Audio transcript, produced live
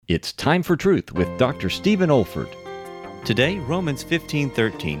It's Time for Truth with Dr. Stephen Olford. Today, Romans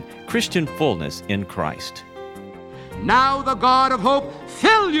 15:13, Christian fullness in Christ. Now the God of hope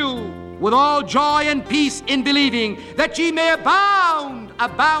fill you with all joy and peace in believing, that ye may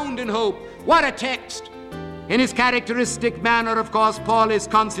abound in hope. What a text! In his characteristic manner, of course, Paul is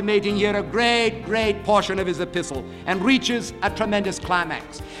consummating here a great portion of his epistle and reaches a tremendous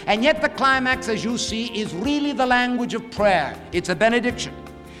climax. And yet the climax, as you see, is really the language of prayer. It's a benediction.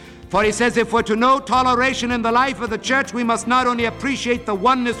 For he says, if we're to know toleration in the life of the church, we must not only appreciate the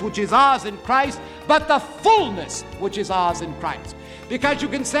oneness which is ours in Christ, but the fullness which is ours in Christ. Because you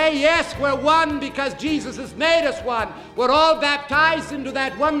can say, yes, we're one because Jesus has made us one. We're all baptized into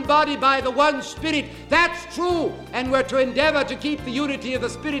that one body by the one Spirit. That's true. And we're to endeavor to keep the unity of the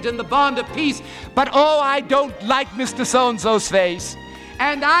Spirit and the bond of peace. But oh, I don't like Mr. So-and-so's face.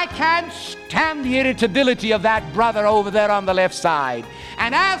 And I can't stand the irritability of that brother over there on the left side.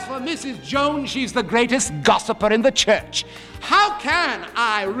 And as for Mrs. Jones, she's the greatest gossiper in the church. How can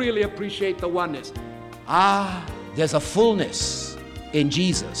I really appreciate the oneness? There's a fullness in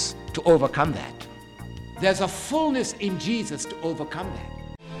Jesus to overcome that. There's a fullness in Jesus to overcome that.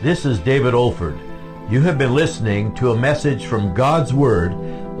 This is David Olford. You have been listening to a message from God's Word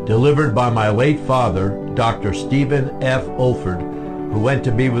delivered by my late father, Dr. Stephen F. Olford, who went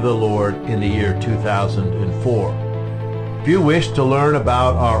to be with the Lord in the year 2004. If you wish to learn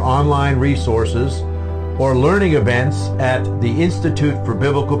about our online resources or learning events at the Institute for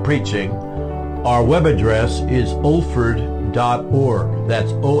Biblical Preaching, our web address is olford.org.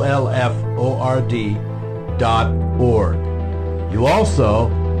 That's olford.org. You also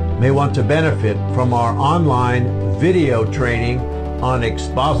may want to benefit from our online video training on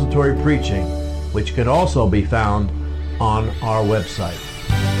expository preaching, which can also be found on our website.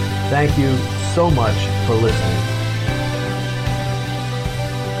 Thank you so much for listening.